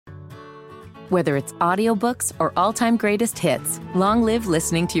Whether it's audiobooks or all-time greatest hits, long live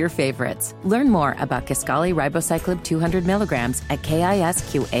listening to your favorites. Learn more about Kisqali Ribociclib 200 milligrams at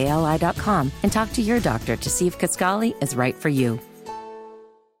KISQALI.com and talk to your doctor to see if Kisqali is right for you.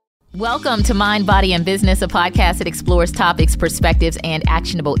 Welcome to Mind, Body, and Business, a podcast that explores topics, perspectives, and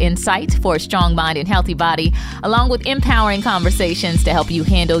actionable insight for a strong mind and healthy body, along with empowering conversations to help you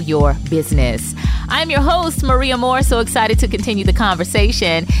handle your business. I'm your host, Maria Moore, so excited to continue the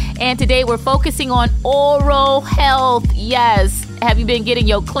conversation. And today we're focusing on oral health. Yes. Have you been getting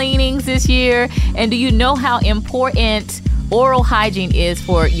your cleanings this year? And do you know how important oral hygiene is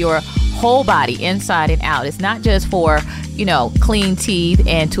for your whole body, inside and out? It's not just for, clean teeth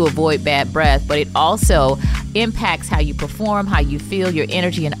and to avoid bad breath, but it also impacts how you perform, how you feel, your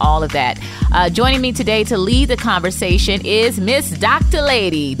energy, and all of that. Joining me today to lead the conversation is Miss Dr.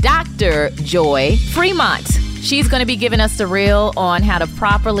 Lady, Dr. Joy Fremont. She's going to be giving us the reel on how to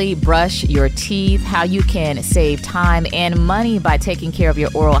properly brush your teeth, how you can save time and money by taking care of your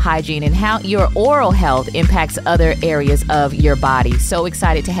oral hygiene, and how your oral health impacts other areas of your body. So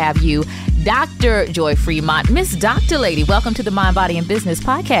excited to have you, Dr. Joy Fremont. Miss Dr. Lady, welcome to the Mind, Body, and Business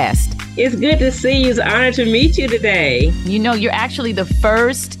podcast. It's good to see you. It's an honor to meet you today. You're actually the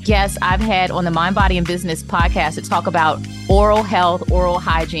first guest I've had on the Mind, Body, and Business podcast to talk about oral health, oral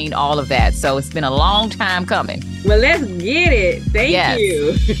hygiene, all of that. So it's been a long time coming. Well, let's get it. Thank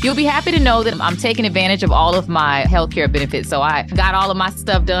you. You'll be happy to know that I'm taking advantage of all of my healthcare benefits. So I got all of my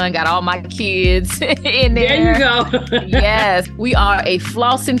stuff done, got all my kids in there. There you go. Yes, we are a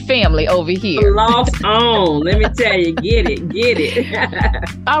flossing family over here. Floss on. Let me tell you, get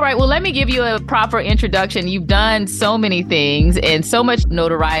it. All right, well, let me give you a proper introduction. You've done so many things and so much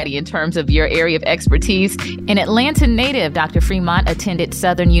notoriety in terms of your area of expertise. An Atlanta native, Dr. Fremont attended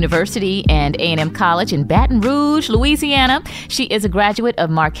Southern University and A&M College in Baton Rouge, Louisiana. She is a graduate of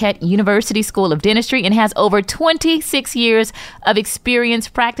Marquette University School of Dentistry and has over 26 years of experience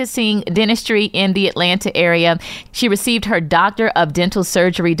practicing dentistry in the Atlanta area. She received her Doctor of Dental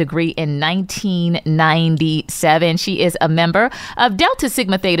Surgery degree in 1997. She is a member of Delta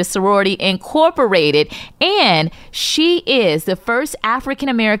Sigma Theta Sorority Incorporated, and she is the first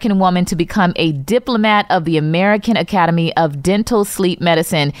African-American woman to become a diplomat of the American Academy of Dental Sleep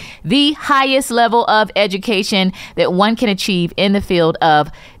Medicine, the highest level of education that one can achieve in the field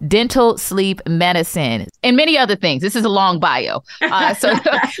of dental sleep medicine, and many other things. This is a long bio. So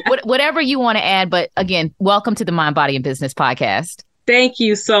whatever you want to add, but again, welcome to the Mind, Body, and Business podcast. Thank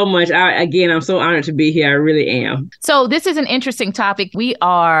you so much. I'm so honored to be here. I really am. So this is an interesting topic. We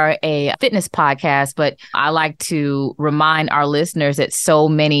are a fitness podcast, but I like to remind our listeners that so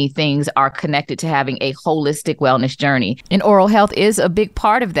many things are connected to having a holistic wellness journey. And oral health is a big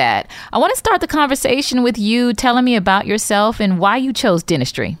part of that. I want to start the conversation with you telling me about yourself and why you chose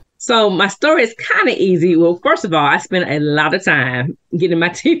dentistry. So my story is kind of easy. Well, first of all, I spent a lot of time getting my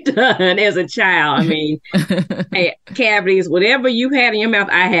teeth done as a child. I mean, cavities, whatever you had in your mouth,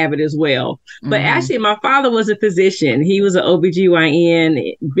 I have it as well. But actually, my father was a physician. He was an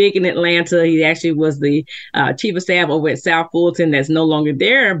OBGYN, big in Atlanta. He actually was the chief of staff over at South Fulton. That's no longer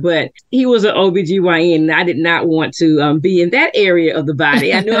there, but he was an OBGYN. And I did not want to be in that area of the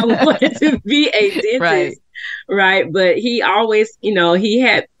body. I knew I wanted to be a dentist. Right. But he always, he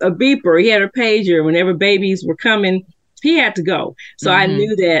had a beeper, he had a pager. Whenever babies were coming, he had to go. So I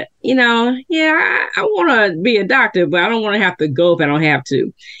knew that, I want to be a doctor, but I don't want to have to go if I don't have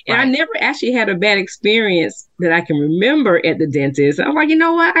to. And I never actually had a bad experience that I can remember at the dentist. I'm like, you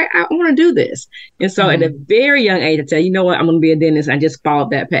know what? I want to do this. And so at a very young age, I said, you know what? I'm going to be a dentist. I just followed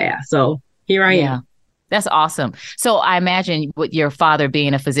that path. So here I am. That's awesome. So I imagine with your father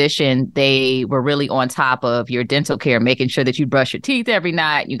being a physician, they were really on top of your dental care, making sure that you brush your teeth every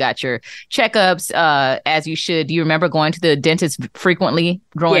night. You got your checkups as you should. Do you remember going to the dentist frequently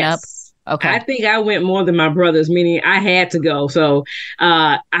growing up? Okay. I think I went more than my brothers, meaning I had to go. So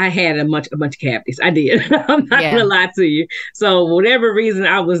I had a bunch of cavities. I did. I'm not going to lie to you. So whatever reason,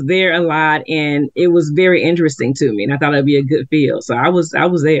 I was there a lot, and it was very interesting to me. And I thought it'd be a good field. So I was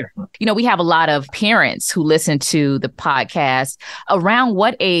there. We have a lot of parents who listen to the podcast. Around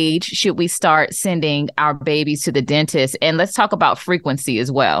what age should we start sending our babies to the dentist? And let's talk about frequency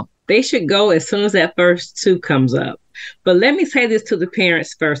as well. They should go as soon as that first tooth comes up. But let me say this to the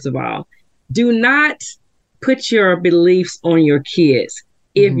parents, first of all. Do not put your beliefs on your kids.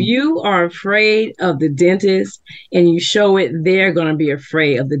 If you are afraid of the dentist and you show it, they're going to be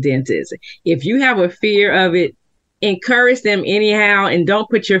afraid of the dentist. If you have a fear of it, encourage them anyhow and don't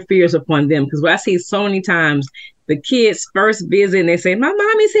put your fears upon them. Because what I see so many times, the kids first visit and they say, my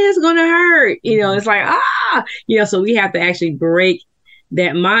mommy says it's going to hurt. It's like, so we have to actually break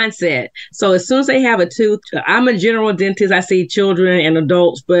that mindset. So as soon as they have a tooth, I'm a general dentist. I see children and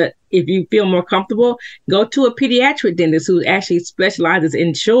adults, but if you feel more comfortable, go to a pediatric dentist who actually specializes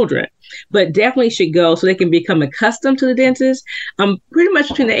in children, but definitely should go so they can become accustomed to the dentist. Pretty much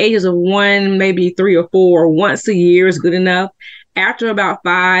between the ages of 1, maybe 3 or 4, once a year is good enough. After about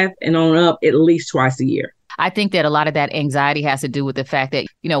 5 and on up, at least twice a year. I think that a lot of that anxiety has to do with the fact that,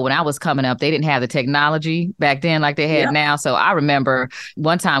 when I was coming up, they didn't have the technology back then like they had now. So I remember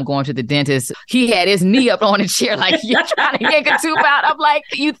one time going to the dentist, he had his knee up on a chair like, you're trying to yank a tooth out. I'm like,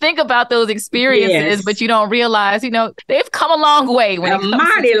 you think about those experiences, but you don't realize, they've come a long way. A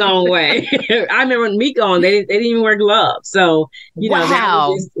mighty long way. I remember me going, they didn't even wear gloves. So, wow. That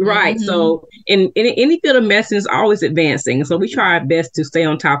was just, right. Mm-hmm. So in any field of medicine is always advancing. So we try our best to stay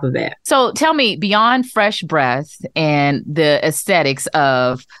on top of that. So tell me, beyond fresh breath and the aesthetics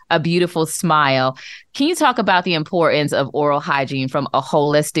of a beautiful smile, can you talk about the importance of oral hygiene from a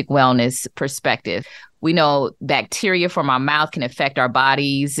holistic wellness perspective? We know bacteria from our mouth can affect our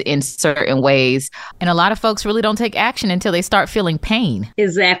bodies in certain ways. And a lot of folks really don't take action until they start feeling pain.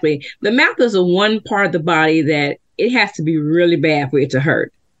 Exactly. The mouth is the one part of the body that it has to be really bad for it to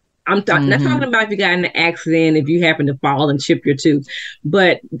hurt. I'm not talking about if you got in an accident, if you happen to fall and chip your tooth,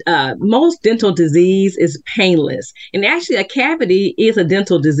 but most dental disease is painless. And actually a cavity is a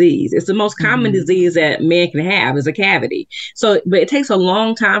dental disease. It's the most common disease that man can have is a cavity. So, but it takes a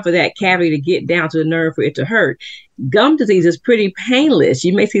long time for that cavity to get down to the nerve for it to hurt. Gum disease is pretty painless.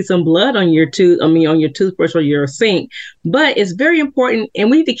 You may see some blood on your on your toothbrush or your sink, but it's very important, and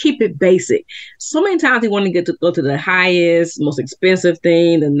we need to keep it basic. So many times we want to go to the highest, most expensive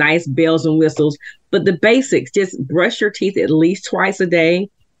thing, the nice bells and whistles, but the basics, just brush your teeth at least twice a day,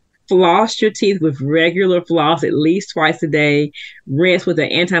 floss your teeth with regular floss at least twice a day, rinse with an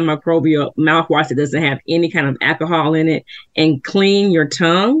antimicrobial mouthwash that doesn't have any kind of alcohol in it, and clean your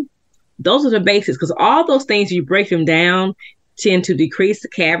tongue. Those are the basics, because all those things, you break them down, tend to decrease the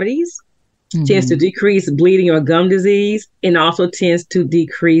cavities, tends to decrease bleeding or gum disease, and also tends to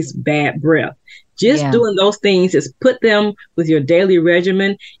decrease bad breath. Just doing those things, just put them with your daily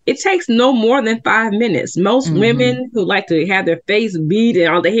regimen. It takes no more than 5 minutes. Most women who like to have their face beat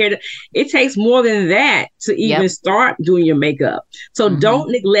and all the hair, it takes more than that to even start doing your makeup. So don't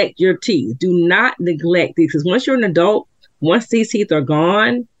neglect your teeth. Do not neglect these, because once you're an adult, once these teeth are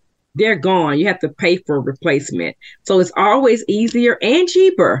gone, they're gone. You have to pay for a replacement. So it's always easier and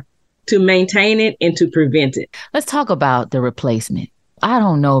cheaper to maintain it and to prevent it. Let's talk about the replacement. I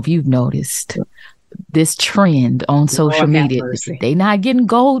don't know if you've noticed this trend on social media. They not getting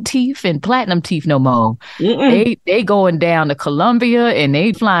gold teeth and platinum teeth no more. They going down to Colombia and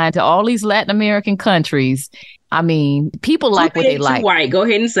they flying to all these Latin American countries. I mean, people like what they like. Too white. Go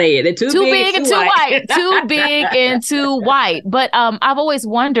ahead and say it. They're too big and too white. Too big and too white. But I've always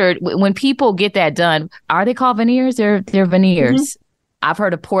wondered, when people get that done, are they called veneers? They're veneers. I've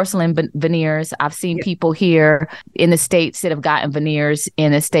heard of porcelain veneers. I've seen people here in the States that have gotten veneers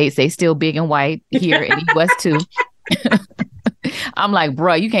in the States. They still big and white here in the U.S. too. I'm like,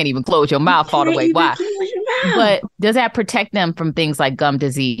 bro, you can't even close your mouth all the way. Why? But does that protect them from things like gum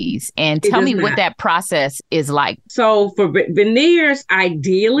disease? And tell me what that process is like. So for veneers,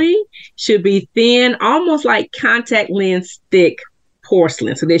 ideally should be thin, almost like contact lens thick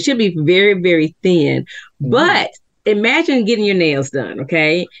porcelain. So they should be very, very thin. But imagine getting your nails done,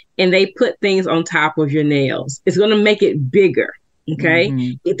 okay? And they put things on top of your nails. It's going to make it bigger,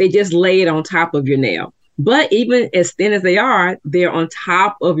 okay? If they just lay it on top of your nail. But even as thin as they are, they're on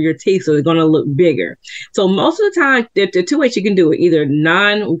top of your teeth, so they're going to look bigger. So most of the time, there are two ways you can do it. Either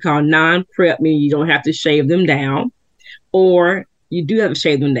we call non-prep, meaning you don't have to shave them down, or you do have to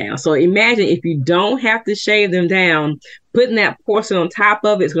shave them down. So imagine if you don't have to shave them down, putting that porcelain on top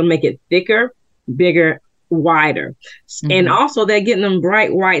of it is going to make it thicker, bigger, wider. And also they're getting them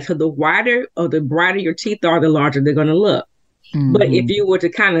bright white. So the wider or the brighter your teeth are, the larger they're going to look. But if you were to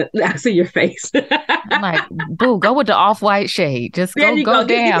kind of, I see your face. I'm like, boo, go with the off-white shade. Just go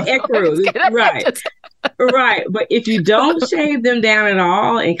down. Right. Right. But if you don't shave them down at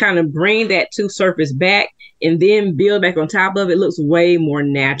all and kind of bring that tooth surface back and then build back on top of it, looks way more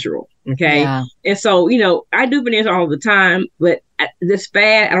natural. Okay. Yeah. And so, I do veneers all the time, but this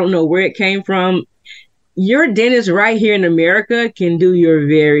fad, I don't know where it came from. Your dentist right here in America can do your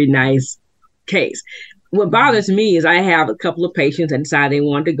very nice case. What bothers me is I have a couple of patients that decide they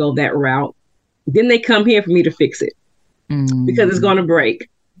want to go that route. Then they come here for me to fix it because it's going to break,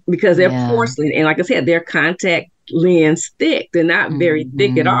 because they're porcelain. And like I said, they're contact lens thick. They're not very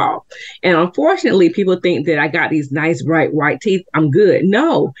thick at all. And unfortunately, people think that I got these nice, bright white teeth, I'm good.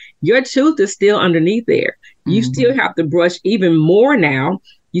 No, your tooth is still underneath there. You still have to brush even more now.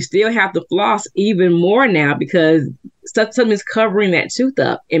 You still have to floss even more now because something is covering that tooth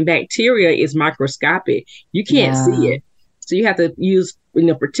up, and bacteria is microscopic. You can't see it. So you have to use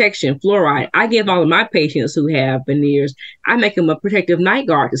protection, fluoride. I give all of my patients who have veneers, I make them a protective night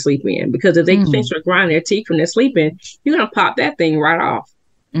guard to sleep in, because if they finish or grind their teeth when they're sleeping, you're going to pop that thing right off.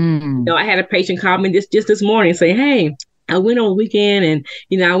 I had a patient call me just this morning saying, hey, I went on the weekend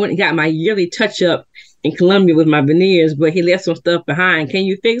and, I went and got my yearly touch-up in Colombia with my veneers, but he left some stuff behind. Can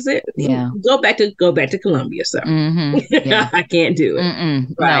you fix it? Yeah. Go back to Colombia, sir. I can't do it.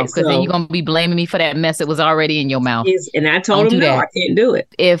 Right. No, because then you're going to be blaming me for that mess that was already in your mouth. And I told him, no, I can't do it.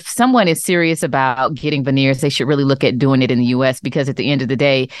 If someone is serious about getting veneers, they should really look at doing it in the U.S., because at the end of the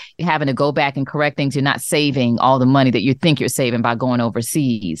day, having to go back and correct things, you're not saving all the money that you think you're saving by going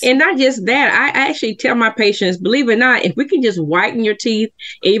overseas. And not just that, I actually tell my patients, believe it or not, if we can just whiten your teeth,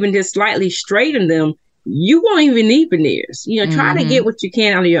 even just slightly straighten them, you won't even need veneers. Try to get what you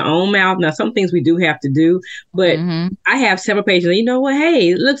can out of your own mouth. Now, some things we do have to do, but I have several patients, you know what?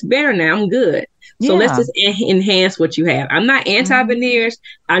 Hey, it looks better now. I'm good. So let's just enhance what you have. I'm not anti-veneers.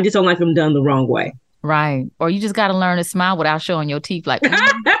 I just don't like them done the wrong way. Right. Or you just got to learn to smile without showing your teeth like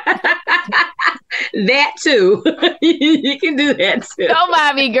that too. You can do that too. Don't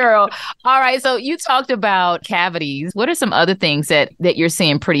mind me, girl. All right. So you talked about cavities. What are some other things that you're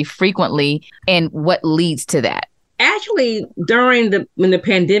seeing pretty frequently, and what leads to that? Actually, when the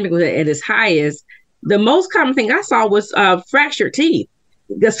pandemic was at its highest, the most common thing I saw was fractured teeth.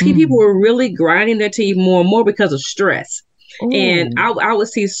 Because people were really grinding their teeth more and more because of stress. Ooh. And I would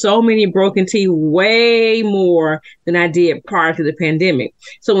see so many broken teeth, way more than I did prior to the pandemic.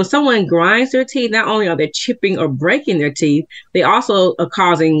 So when someone grinds their teeth, not only are they chipping or breaking their teeth, they also are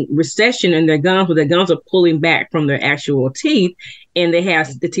causing recession in their gums, where their gums are pulling back from their actual teeth, and they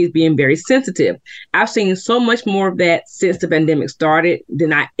have the teeth being very sensitive. I've seen so much more of that since the pandemic started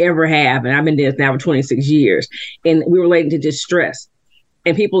than I ever have. And I've been doing this now for 26 years. And we're relating to just stress.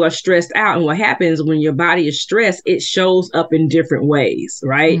 And people are stressed out. And what happens when your body is stressed, it shows up in different ways,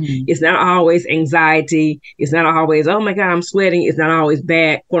 right? It's not always anxiety. It's not always, oh my God, I'm sweating. It's not always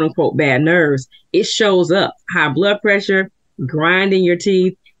bad, quote unquote, bad nerves. It shows up. High blood pressure, grinding your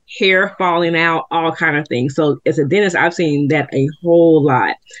teeth, hair falling out, all kind of things. So as a dentist, I've seen that a whole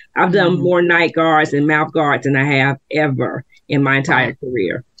lot. I've done more night guards and mouth guards than I have ever in my entire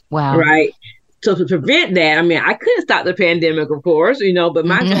career. Wow. Right. So to prevent that, I mean, I couldn't stop the pandemic, of course, but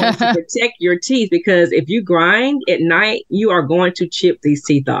my goal is to protect your teeth, because if you grind at night, you are going to chip these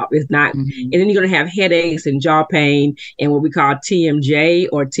teeth off. It's not, and then you're going to have headaches and jaw pain and what we call TMJ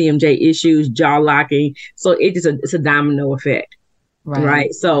or TMJ issues, jaw locking. So it's a domino effect.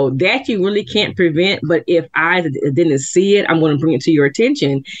 Right. So that you really can't prevent. But if I didn't see it, I'm going to bring it to your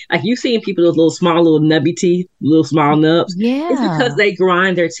attention. Like you've seen people with little nubby teeth, little small nubs. Yeah. It's because they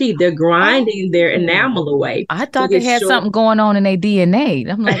grind their teeth. They're grinding their enamel away. I thought they had something going on in their DNA.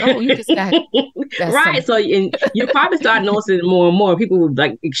 I'm like, oh, you just got right. So you probably start noticing it more and more. People with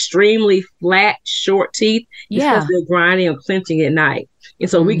like extremely flat, short teeth. Because they're grinding or clenching at night. And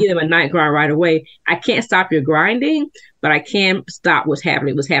so we give them a night grind right away. I can't stop your grinding, but I can stop what's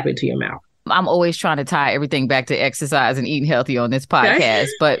happening to your mouth. I'm always trying to tie everything back to exercise and eating healthy on this podcast.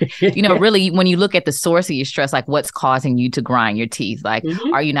 But, really, when you look at the source of your stress, like what's causing you to grind your teeth? Like,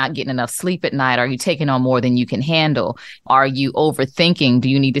 are you not getting enough sleep at night? Are you taking on more than you can handle? Are you overthinking? Do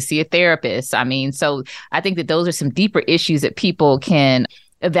you need to see a therapist? I mean, so I think that those are some deeper issues that people can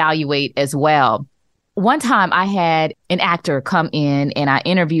evaluate as well. One time I had an actor come in and I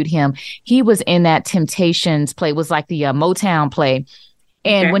interviewed him. He was in that Temptations play. It was like the Motown play.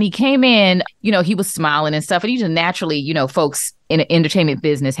 And when he came in, he was smiling and stuff. And he just naturally, folks in the entertainment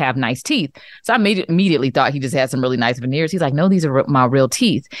business have nice teeth. So I immediately thought he just had some really nice veneers. He's like, no, these are my real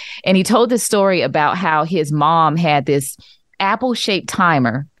teeth. And he told this story about how his mom had this apple-shaped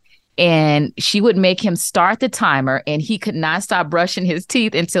timer. And she would make him start the timer, and he could not stop brushing his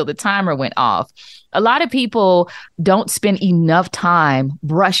teeth until the timer went off. A lot of people don't spend enough time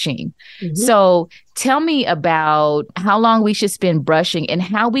brushing. So tell me about how long we should spend brushing and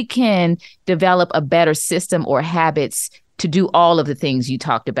how we can develop a better system or habits to do all of the things you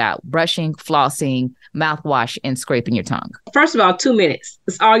talked about: brushing, flossing, mouthwash, and scraping your tongue. First of all, 2 minutes.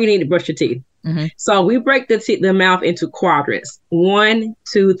 That's all you need to brush your teeth. So we break the mouth into quadrants: 1,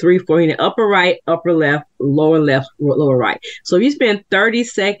 2, 3, 4 in the upper right, upper left, lower right. So if you spend 30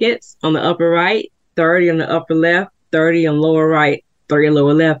 seconds on the upper right, 30 on the upper left, 30 on lower right, 30 on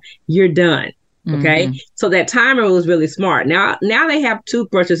lower left, you're done. Okay. Mm-hmm. So that timer was really smart. Now they have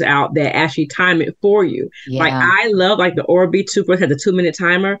toothbrushes out that actually time it for you. Like Yeah. I love like the Oral-B toothbrush has a 2-minute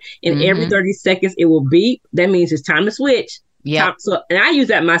timer, and every 30 seconds it will beep. That means it's time to switch. Yep. So, and I use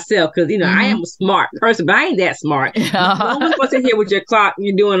that myself because, I am a smart person, but I ain't that smart. No one's supposed to hear with your clock,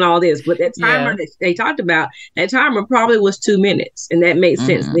 you're doing all this. But that timer that they talked about, that timer probably was 2 minutes. And that makes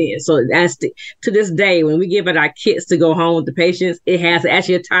sense then. So that's to this day, when we give it our kits to go home with the patients, it has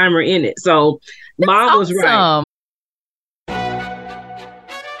actually a timer in it. So Mom was right.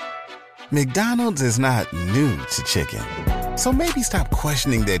 McDonald's is not new to chicken. So maybe stop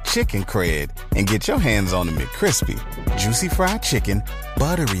questioning their chicken cred and get your hands on the McCrispy. Juicy fried chicken,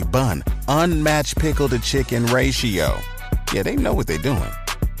 buttery bun, unmatched pickle to chicken ratio. Yeah, they know what they're doing.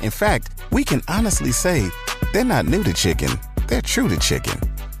 In fact, we can honestly say they're not new to chicken. They're true to chicken.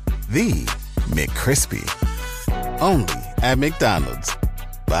 The McCrispy. Only at McDonald's.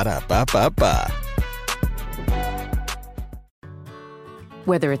 Ba-da-ba-ba-ba.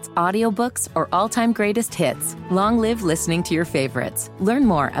 Whether it's audiobooks or all-time greatest hits, long live listening to your favorites. Learn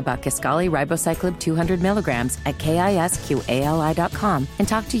more about Kisqali Ribociclib 200 milligrams at KISQALI.com and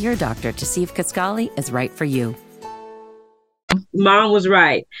talk to your doctor to see if Kisqali is right for you. Mom was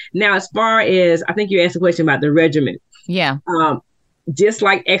right. Now, as far as, I think you asked a question about the regimen. Yeah. Just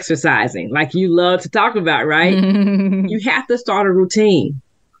like exercising, like you love to talk about, right? You have to start a routine.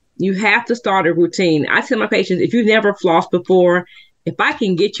 You have to start a routine. I tell my patients, if you've never flossed before, if I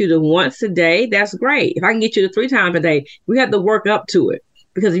can get you to once a day, that's great. If I can get you to 3 times a day, we have to work up to it.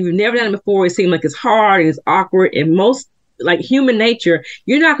 Because if you've never done it before, it seems like it's hard and it's awkward. And most, like human nature,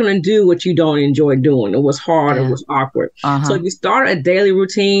 you're not going to do what you don't enjoy doing or what's hard or what's awkward. So if you start a daily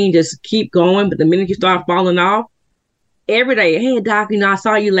routine, just keep going. But the minute you start falling off, every day, hey, doc, I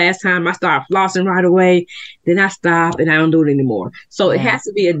saw you last time. I started flossing right away. Then I stop and I don't do it anymore. So it has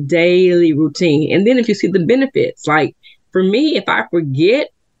to be a daily routine. And then if you see the benefits, like, for me, if I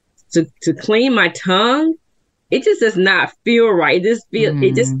forget to clean my tongue, it just does not feel right.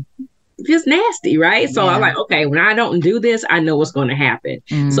 It just feels nasty, right? So I'm like, okay, when I don't do this, I know what's going to happen.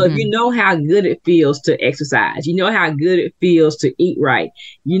 So if you know how good it feels to exercise, you know how good it feels to eat right,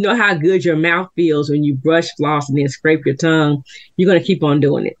 you know how good your mouth feels when you brush, floss, and then scrape your tongue, you're going to keep on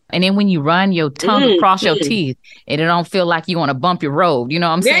doing it. And then when you run your tongue across your teeth, and it don't feel like you want to bump your road. You know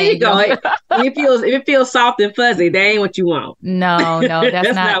what I'm saying? There you go. If it feels soft and fuzzy, that ain't what you want. No,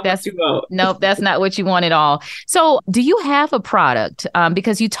 that's not what you want. Nope, that's not what you want at all. So do you have a product?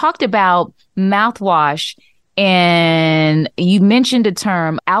 Because you talked about mouthwash and you mentioned the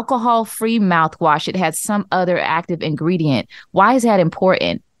term alcohol-free mouthwash. It has some other active ingredient. Why is that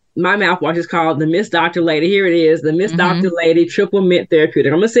important? My mouthwash is called the Miss Dr. Lady. Here it is, the Miss Dr. Lady Triple Mint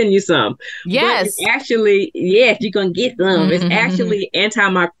Therapeutic. I'm going to send you some. Yes. But it's actually, yes, you're going to get some. It's actually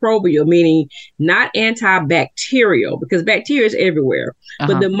antimicrobial, meaning not antibacterial, because bacteria is everywhere.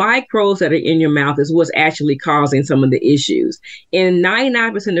 But the microbes that are in your mouth is what's actually causing some of the issues. And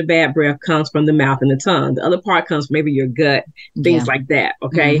 99% of bad breath comes from the mouth and the tongue. The other part comes from maybe your gut, things like that.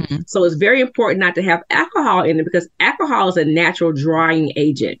 Okay. So it's very important not to have alcohol in it, because alcohol is a natural drying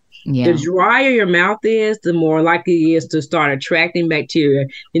agent. The drier your mouth is, the more likely it is to start attracting bacteria.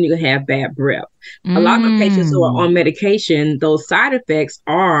 Then you can have bad breath. A lot of my patients who are on medication, those side effects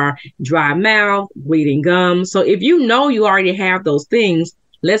are dry mouth, bleeding gums. So if you know you already have those things,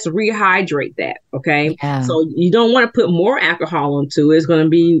 let's rehydrate that. Okay. So you don't want to put more alcohol into it. It's going to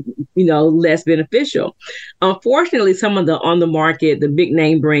be, less beneficial. Unfortunately, some of the on the market, the big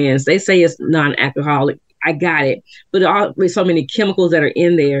name brands, they say it's non-alcoholic. I got it. But there's so many chemicals that are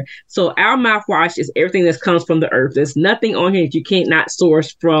in there. So our mouthwash is everything that comes from the earth. There's nothing on here that you can't not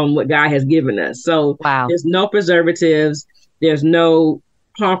source from what God has given us. So there's no preservatives. There's no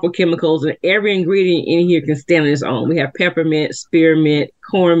harmful chemicals. And every ingredient in here can stand on its own. We have peppermint, spearmint,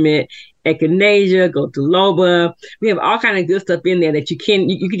 corn mint, echinacea, gotuloba. We have all kind of good stuff in there that you can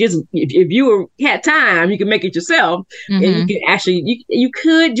just, if you had time, you can make it yourself. And you can actually, you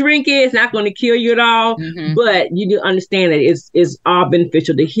could drink it. It's not going to kill you at all, but you do understand that it's all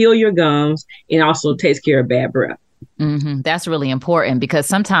beneficial to heal your gums and also takes care of bad breath. That's really important, because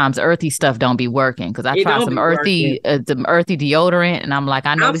sometimes earthy stuff don't be working. Because I tried some earthy deodorant, and I'm like,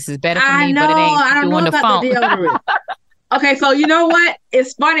 I know this is better for me, but it ain't doing the funk. Okay, so you know what?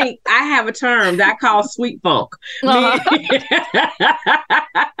 It's funny. I have a term that I call sweet funk. Right?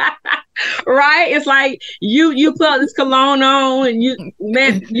 It's like you put this cologne on and you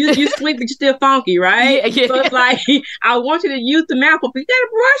sweet, but you're still funky, right? So it's like, I want you to use the mouth, but you gotta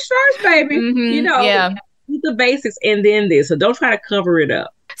brush first, baby. Do the basics and then this. So don't try to cover it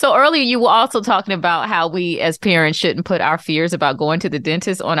up. So earlier you were also talking about how we as parents shouldn't put our fears about going to the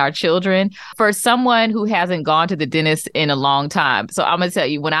dentist on our children. For someone who hasn't gone to the dentist in a long time. So I'm going to tell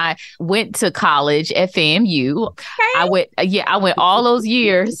you, when I went to college at FAMU, I went all those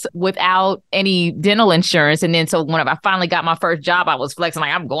years without any dental insurance. And then so when I finally got my first job, I was flexing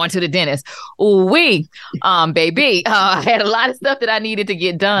like, I'm going to the dentist. Ooh, baby, I had a lot of stuff that I needed to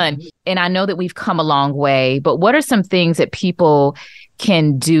get done. And I know that we've come a long way, but what are some things that people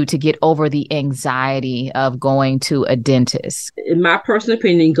can do to get over the anxiety of going to a dentist? In my personal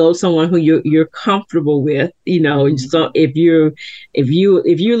opinion, go to someone who you're comfortable with. So if you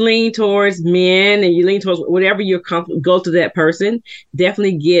lean towards men and you lean towards whatever you're comfortable, go to that person.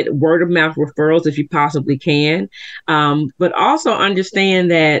 Definitely get word of mouth referrals if you possibly can. But also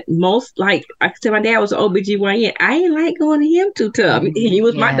understand that most, like I said, my dad was an OBGYN. I ain't like going to him too tough. He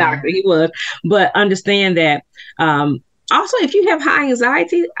was my doctor. He was. But understand that also, if you have high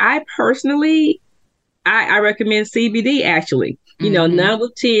anxiety, I personally recommend CBD, actually. None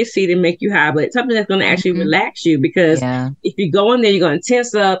with THC to make you high, but something that's going to actually relax you, because if you go in there, you're going to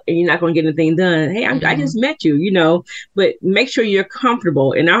tense up and you're not going to get anything done. Hey, I just met you, but make sure you're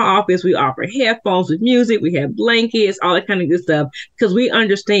comfortable. In our office, we offer headphones with music. We have blankets, all that kind of good stuff, because we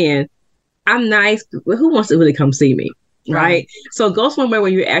understand I'm nice, but who wants to really come see me? Right. So go somewhere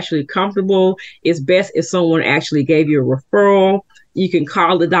where you're actually comfortable. It's best if someone actually gave you a referral. You can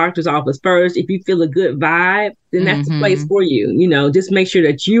call the doctor's office first. If you feel a good vibe, then that's the place for you. Just make sure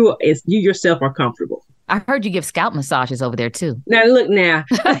that you yourself are comfortable. I heard you give scalp massages over there too. Now look now.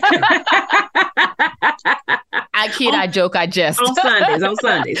 I kid, I joke, I jest. On Sundays.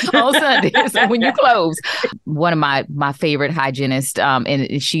 On Sundays, when you close. One of my favorite hygienists,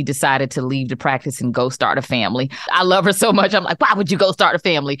 and she decided to leave the practice and go start a family. I love her so much. I'm like, why would you go start a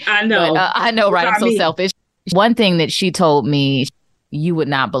family? I know. But, I know, right? I'm so selfish. One thing that she told me, you would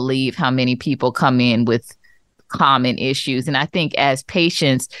not believe how many people come in with common issues. And I think as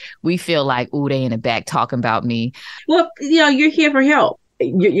patients, we feel like, ooh, they in the back talking about me. Well, you're here for help.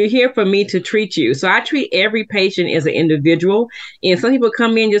 You're here for me to treat you. So I treat every patient as an individual. And some people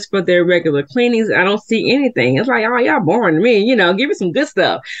come in just for their regular cleanings. I don't see anything. It's like, oh, y'all boring to me. Give me some good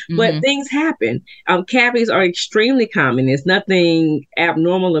stuff. But things happen. Cavities are extremely common. There's nothing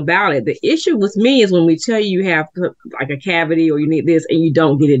abnormal about it. The issue with me is when we tell you have like a cavity or you need this and you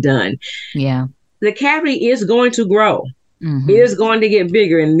don't get it done. Yeah. The cavity is going to grow. It is going to get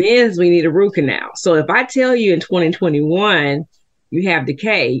bigger. And then we need a root canal. So if I tell you in 2021, you have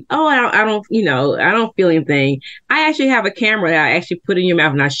decay. Oh, I don't feel anything. I actually have a camera that I actually put in your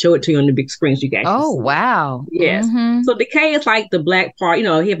mouth and I show it to you on the big screen so you guys. Oh, wow. Yes. So decay is like the black part. You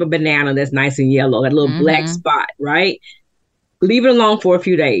have a banana that's nice and yellow, that little black spot, right? Leave it alone for a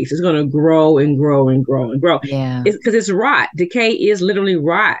few days. It's going to grow and grow and grow and grow. Yeah. Because it's rot. Decay is literally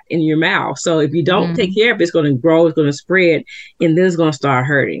rot in your mouth. So if you don't take care of it, it's going to grow, it's going to spread, and then it's going to start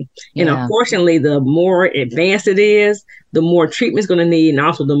hurting. And unfortunately, the more advanced it is, the more treatment it's going to need, and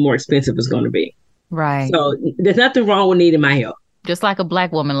also the more expensive it's going to be. Right. So there's nothing wrong with needing my help. Just like a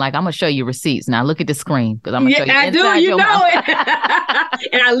Black woman, like, I'm going to show you receipts. Now look at the screen, because I'm going to show you I inside do, your mouth.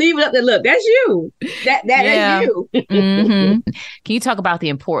 It. And I leave it up there. Look, that's you. That is you. Can you talk about the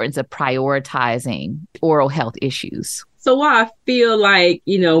importance of prioritizing oral health issues? So while I feel like,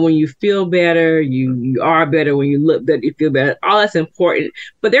 when you feel better, you are better, when you look better, you feel better, all that's important.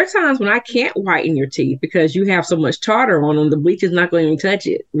 But there are times when I can't whiten your teeth because you have so much tartar on them, the bleach is not going to even touch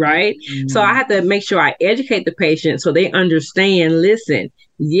it, right? So I have to make sure I educate the patient so they understand, listen,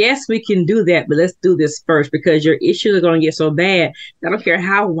 yes, we can do that, but let's do this first, because your issues are going to get so bad. I don't care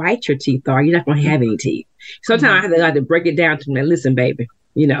how white your teeth are, you're not going to have any teeth. Sometimes I have to break it down to them, listen, baby.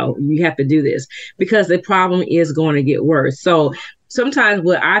 You have to do this because the problem is going to get worse. So sometimes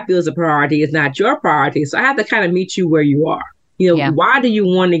what I feel is a priority is not your priority. So I have to kind of meet you where you are. Why do you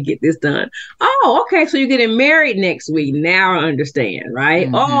want to get this done? Oh, okay. So you're getting married next week. Now I understand, right?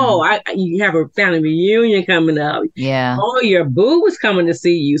 Oh, you have a family reunion coming up. Yeah. Oh, your boo is coming to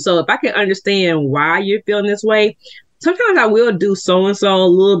see you. So if I can understand why you're feeling this way, sometimes I will do so-and-so a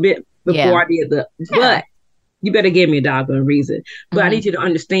little bit before I did but you better give me a doggone reason. But I need you to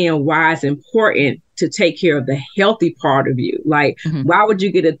understand why it's important to take care of the healthy part of you. Like, why would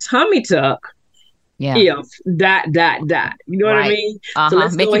you get a tummy tuck? Yeah. If ... You know what I mean? So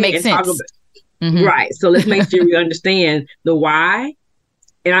let's make go it ahead make and sense. talk about right. So let's make sure we understand the why,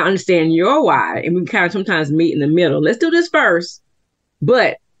 and I understand your why, and we kind of sometimes meet in the middle. Let's do this first,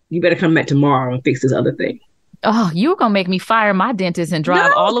 but you better come back tomorrow and fix this other thing. Oh, you were going to make me fire my dentist and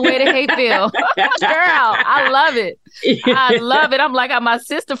drive all the way to Hapeville. Girl, I love it. I love it. I'm like my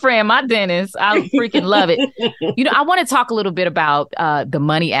sister friend, my dentist. I freaking love it. I want to talk a little bit about the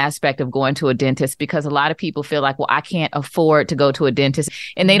money aspect of going to a dentist, because a lot of people feel like, well, I can't afford to go to a dentist.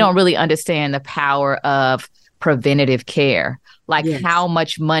 And they don't really understand the power of preventative care, like how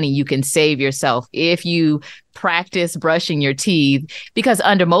much money you can save yourself if you practice brushing your teeth, because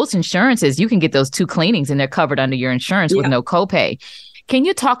under most insurances, you can get those 2 cleanings and they're covered under your insurance with no copay. Can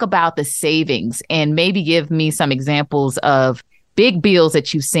you talk about the savings and maybe give me some examples of big bills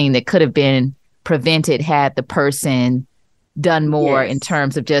that you've seen that could have been prevented had the person done more in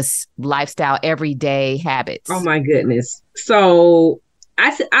terms of just lifestyle, everyday habits? Oh my goodness. So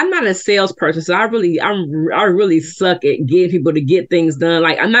I'm not a salesperson, so I really suck at getting people to get things done.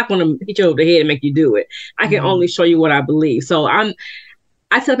 Like, I'm not going to hit you over the head and make you do it. I can only show you what I believe. So I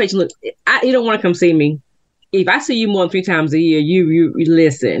tell patients, look, you don't want to come see me. If I see you more than 3 times a year, you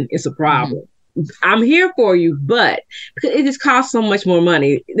listen. It's a problem. I'm here for you, but it just costs so much more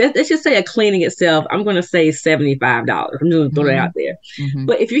money. Let's just say a cleaning itself, I'm going to say $75. I'm just going to throw that out there.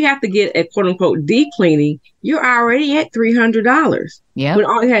 But if you have to get a quote unquote deep cleaning, you're already at $300. Yeah. When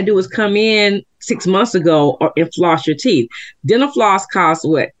all you had to do was come in 6 months ago and floss your teeth. Dental floss costs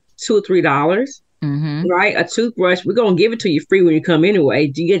what, $2 or $3? Right? A toothbrush, we're going to give it to you free when you come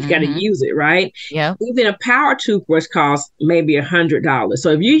anyway. You got to use it, right? Yeah. Even a power toothbrush costs maybe $100.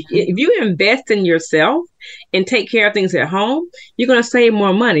 So if you invest in yourself and take care of things at home, you're going to save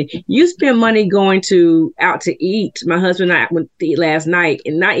more money. You spend money going out to eat. My husband and I went to eat last night,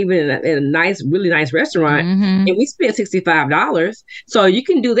 and not even at a nice, really nice restaurant. And we spent $65. So you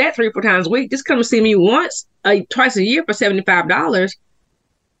can do that 3 or 4 times a week. Just come and see me twice a year for $75.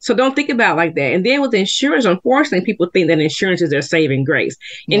 So don't think about it like that. And then with insurance, unfortunately, people think that insurance is their saving grace.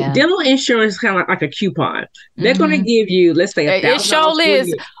 And dental insurance is kind of like a coupon. They're going to give you, let's say, $1,000. It sure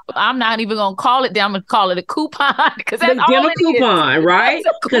is. I'm not even going to call it that. I'm going to call it a coupon, because that's all dental coupon, right?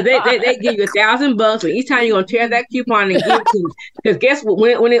 Because they give you $1,000, but each time you're going to tear that coupon and give it to you. Because guess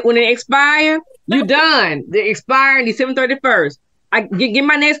what? When it expires, you're done. They expire December 31st. I get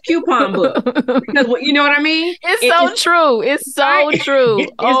my next coupon book, because you know what I mean? It's so true. It's so true.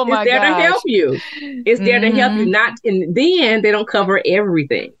 Oh my God. It's there to help you. It's there to help you. Not, and then they don't cover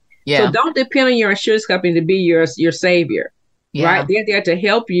everything. Yeah. So don't depend on your insurance company to be your savior. Right? They're there to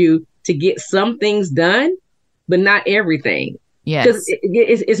help you to get some things done, but not everything. Yes. Because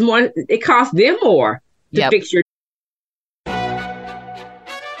it's more. It costs them more to fix your.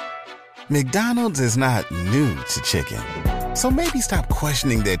 McDonald's is not new to chicken. So maybe stop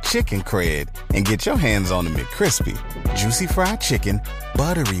questioning their chicken cred and get your hands on the McCrispy. Juicy fried chicken,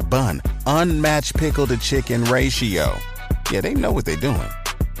 buttery bun, unmatched pickle to chicken ratio. Yeah, they know what they're doing.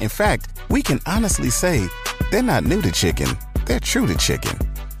 In fact, we can honestly say they're not new to chicken. They're true to chicken.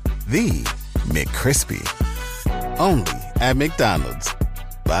 The McCrispy. Only at McDonald's.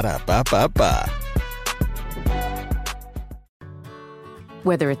 Ba-da-ba-ba-ba.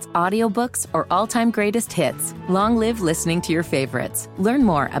 Whether it's audiobooks or all-time greatest hits, long live listening to your favorites. Learn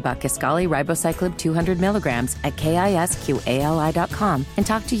more about Kisqali Ribociclib 200 milligrams at KISQALI.com and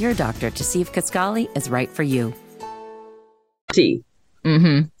talk to your doctor to see if Kisqali is right for you. So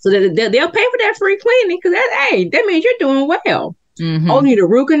they'll pay for that free cleaning, because that means you're doing well. Oh, you need a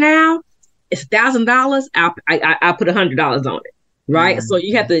root canal? It's $1,000. I'll put $100 on it, right? So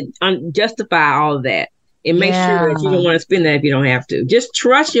you have to justify all of that. And make sure that you don't want to spend that if you don't have to. Just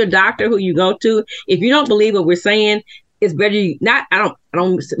trust your doctor who you go to. If you don't believe what we're saying, it's better you not. I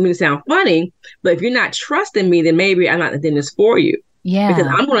don't mean to sound funny, but if you're not trusting me, then maybe I'm not the dentist for you. Yeah, because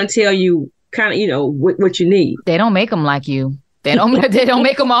I'm going to tell you kind of what you need. They don't make them like you. They don't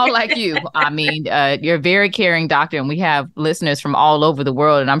make them all like you. I mean, you're a very caring doctor, and we have listeners from all over the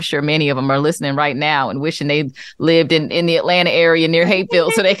world, and I'm sure many of them are listening right now and wishing they lived in the Atlanta area near Hapeville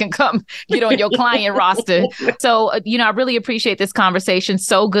so they can come get on your client roster. So, I really appreciate this conversation.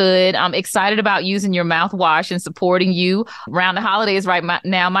 So good. I'm excited about using your mouthwash and supporting you around the holidays right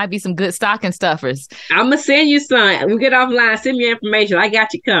now. Might be some good stocking stuffers. I'm going to send you some. We get offline. Send me your information. I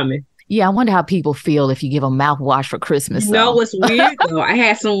got you coming. Yeah, I wonder how people feel if you give them mouthwash for Christmas. You know what's weird though? I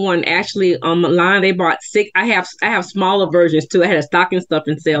had someone actually on the line. They bought 6. I have smaller versions too. I had a stocking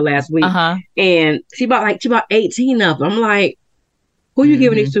stuffing sale last week, and she bought 18 of them. I'm like, who are you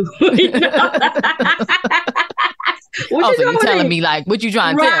giving these to? So you telling me like what you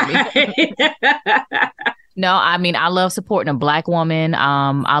trying to tell me? No, I mean, I love supporting a Black woman.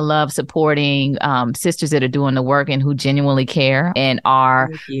 I love supporting sisters that are doing the work and who genuinely care and are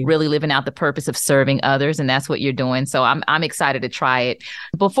really living out the purpose of serving others. And that's what you're doing. So I'm excited to try it.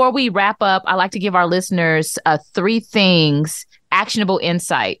 Before we wrap up, I like to give our listeners 3 things, actionable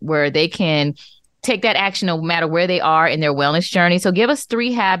insight where they can take that action no matter where they are in their wellness journey. So give us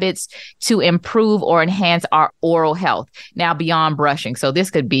 3 habits to improve or enhance our oral health. Now, beyond brushing. So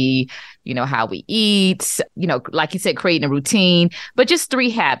this could be, how we eat, like you said, creating a routine, but just 3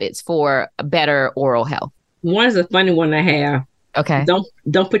 habits for better oral health. One is a funny one I have. Okay.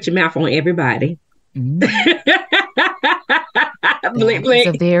 Don't put your mouth on everybody. Blink, blink.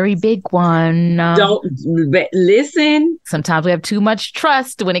 It's a very big one. Don't listen. Sometimes we have too much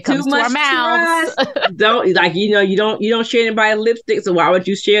trust when it comes to our mouths. Don't you don't share anybody's lipstick, so why would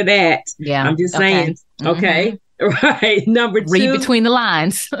you share that? Yeah, I'm just saying. Okay. Right. Number 2. Read between the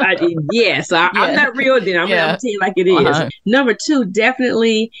lines. Yes. I'm not real then. I'm going to tell you like it is. Number 2,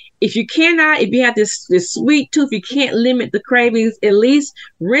 definitely, if you have this sweet tooth, you can't limit the cravings, at least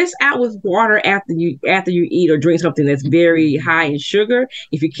rinse out with water after you eat or drink something that's very high in sugar.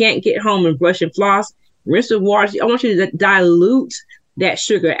 If you can't get home and brush and floss, rinse with water. I want you to dilute that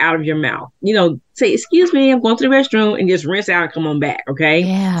sugar out of your mouth. Say, excuse me, I'm going to the restroom, and just rinse out and come on back. Okay.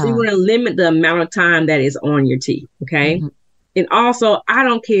 Yeah. So you want to limit the amount of time that is on your teeth. Okay. Mm-hmm. And also, I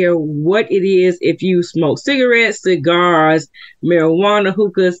don't care what it is. If you smoke cigarettes, cigars, marijuana,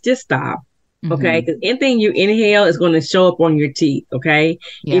 hookahs, just stop. Mm-hmm. Okay. Because anything you inhale is going to show up on your teeth. Okay.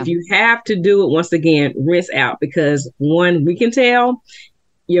 Yeah. If you have to do it, once again, rinse out, because one, we can tell,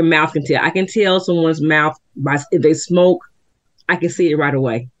 your mouth can tell. I can tell someone's mouth if they smoke. I can see it right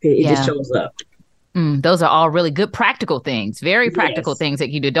away. It just shows up. Those are all really good practical things, very practical things that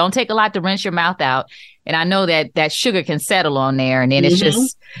you do. Don't take a lot to rinse your mouth out. And I know that sugar can settle on there, and then it's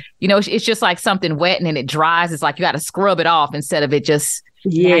just, it's just like something wet, and then it dries. It's like you got to scrub it off instead of it just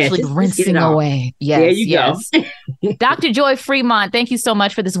naturally rinsing away. Yes, there you go. Dr. Joy Fremont, thank you so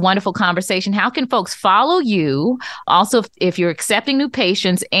much for this wonderful conversation. How can folks follow you? Also, if you're accepting new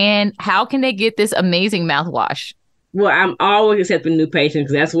patients, and how can they get this amazing mouthwash? Well, I'm always accepting new patients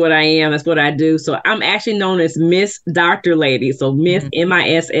because that's what I am. That's what I do. So I'm actually known as Miss Dr. Lady. So Miss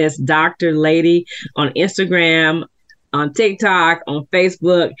MISS Dr. Lady on Instagram, on TikTok, on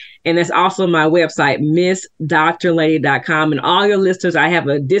Facebook. And that's also my website, MissDrLady.com. And all your listeners, I have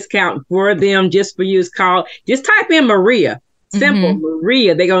a discount for them just for you. It's called, just type in Maria. Simple,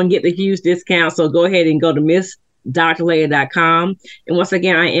 Maria. They're going to get the huge discount. So go ahead and go to MissDrLady.com. And once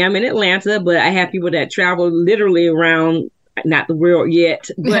again, I am in Atlanta, but I have people that travel literally around, not the world yet,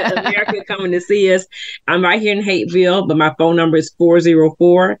 but America coming to see us. I'm right here in Hateville, but my phone number is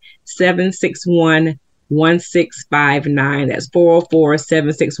 404-761-1659. That's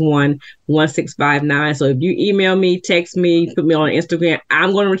 404-761-1659. So if you email me, text me, put me on Instagram,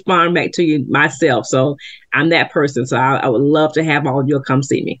 I'm going to respond back to you myself. So I'm that person. So I would love to have all of you come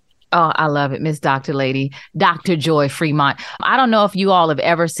see me. Oh, I love it, Miss Dr. Lady, Dr. Joy Fremont. I don't know if you all have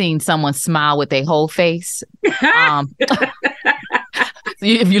ever seen someone smile with their whole face.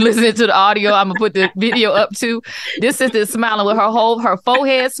 If you're listening to the audio, I'm going to put the video up too. This sister is smiling with her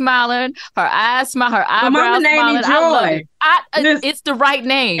forehead smiling, her eyes smiling, her eyebrows smiling. I love it. It's the right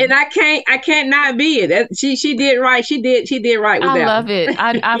name. And I can't not be it. She did right. She did right with that. I love it.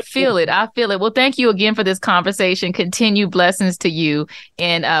 I feel it. I feel it. Well, thank you again for this conversation. Continue blessings to you.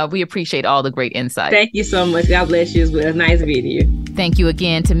 And we appreciate all the great insight. Thank you so much. God bless you as well. Nice video. Thank you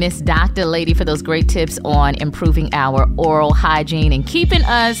again to Miss Dr. Lady for those great tips on improving our oral hygiene and keeping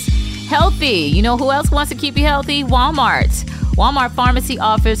us healthy. You know who else wants to keep you healthy? Walmart. Walmart Pharmacy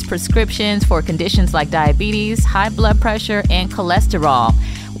offers prescriptions for conditions like diabetes, high blood pressure, and cholesterol.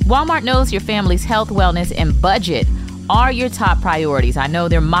 Walmart knows your family's health, wellness, and budget are your top priorities. I know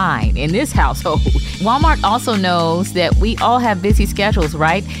they're mine in this household. Walmart also knows that we all have busy schedules,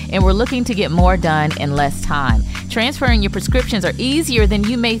 right? And we're looking to get more done in less time. Transferring your prescriptions are easier than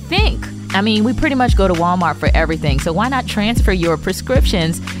you may think. I mean, we pretty much go to Walmart for everything, so why not transfer your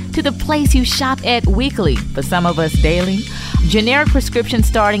prescriptions to the place you shop at weekly, for some of us daily? Generic prescriptions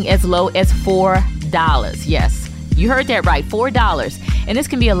starting as low as $4. Yes, you heard that right, $4. And this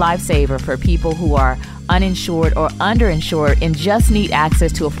can be a lifesaver for people who are uninsured or underinsured and just need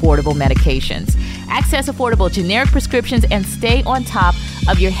access to affordable medications. Access affordable generic prescriptions and stay on top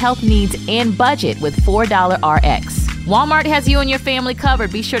of your health needs and budget with $4 RX. Walmart has you and your family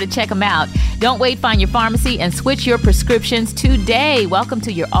covered. Be sure to check them out. Don't wait, find your pharmacy and switch your prescriptions today. Welcome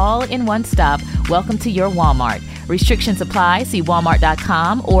to your all-in-one stop welcome to your Walmart. Restrictions apply. See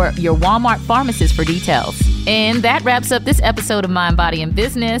walmart.com or your Walmart pharmacist for details. And that wraps up this episode of Mind, Body, and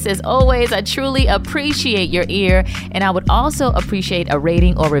Business. As always, I truly appreciate your ear, and I would also appreciate a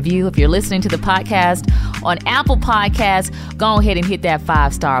rating or review. If you're listening to the podcast on Apple Podcasts, go ahead and hit that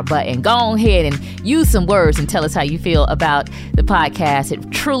 5-star button. Go ahead and use some words and tell us how you feel about the podcast.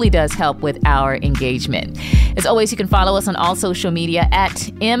 It truly does help with our engagement. As always, you can follow us on all social media at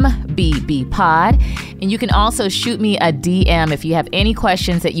MBBPod, and you can also shoot me a DM if you have any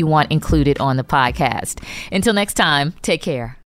questions that you want included on the podcast. Until next time, take care.